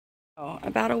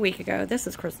About a week ago, this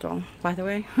is Crystal, by the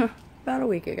way, about a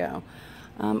week ago,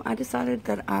 I decided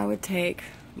that I would take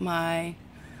my,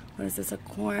 what is this, a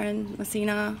corn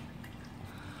Massangeana,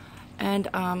 and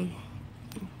I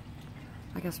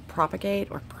guess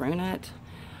propagate or prune it,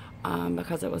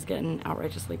 because it was getting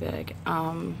outrageously big.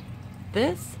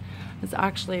 This is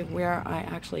actually where I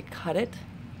actually cut it,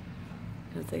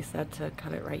 because they said to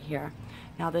cut it right here.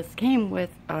 Now this came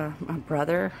with my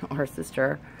brother or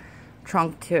sister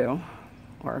trunk too,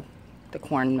 or the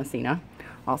corn Massangeana.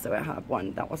 Also, I have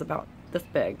one that was about this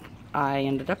big. I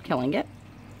ended up killing it.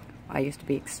 I used to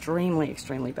be extremely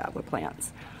bad with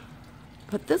plants,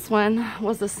 but this one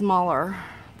was the smaller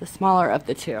of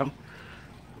the two.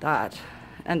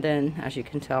 And then, as you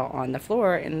can tell on the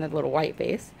floor in the little white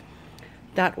vase,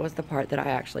 that was the part that I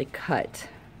actually cut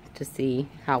to see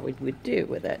how we would do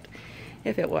with it,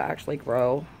 if it will actually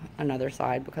grow another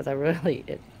side, because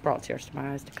it brought tears to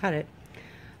my eyes to cut it.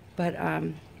 But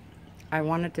I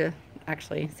wanted to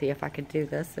actually see if I could do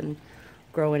this and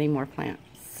grow any more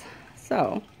plants.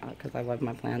 So, because I love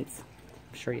my plants,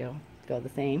 I'm sure you'll feel the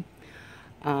same.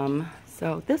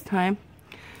 So this time,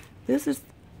 this is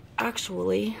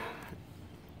actually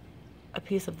a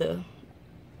piece of the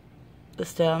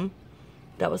stem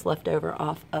that was left over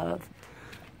off of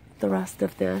the rest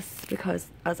of this, because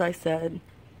as I said,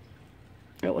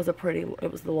 it was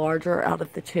the larger out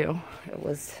of the two. It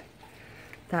was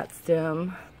that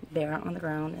stem there on the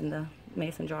ground in the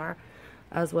mason jar,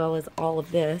 as well as all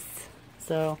of this.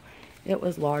 So it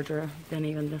was larger than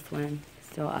even this one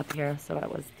still up here. So it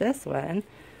was this one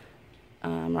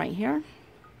right here,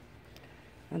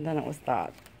 and then it was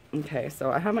that. Okay,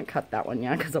 so I haven't cut that one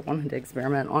yet because I wanted to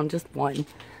experiment on just one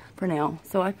for now.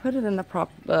 So I put it in the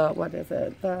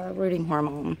the rooting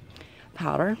hormone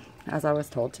powder, as I was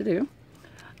told to do.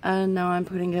 And now I'm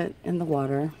putting it in the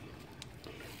water,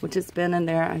 which has been in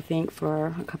there, I think,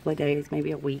 for a couple of days,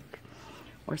 maybe a week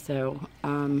or so.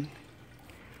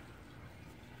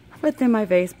 But then my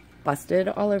vase busted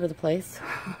all over the place.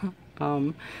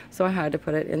 So I had to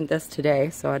put it in this today,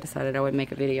 so I decided I would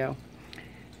make a video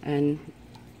and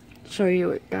show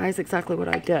you guys exactly what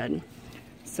I did.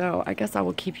 So I guess I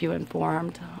will keep you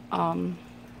informed. Also,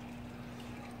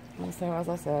 as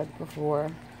I said before,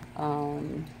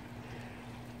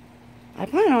 I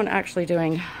plan on actually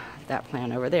doing that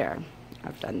plant over there.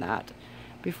 I've done that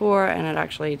before, and it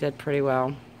actually did pretty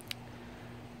well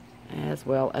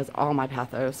as all my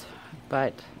pathos.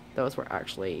 But those were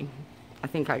actually, I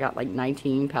think I got like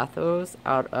 19 pathos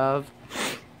out of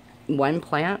one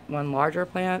plant, one larger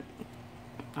plant.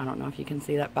 I don't know if you can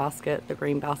see that basket, the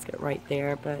green basket right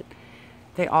there, but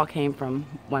they all came from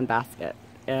one basket.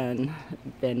 And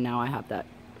then now I have that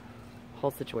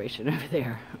whole situation over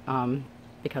there,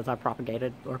 because I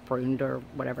propagated or pruned or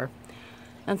whatever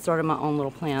and started my own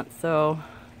little plants. So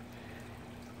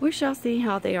we shall see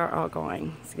how they are all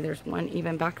going. See, there's one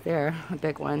even back there, a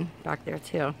big one back there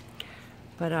too.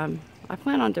 But I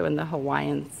plan on doing the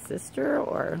Hawaiian Sister,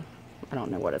 or I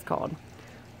don't know what it's called,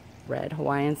 Red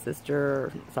Hawaiian Sister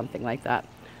or something like that.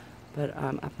 But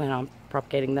I plan on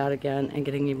propagating that again and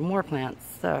getting even more plants.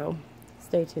 So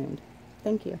stay tuned.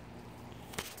 Thank you.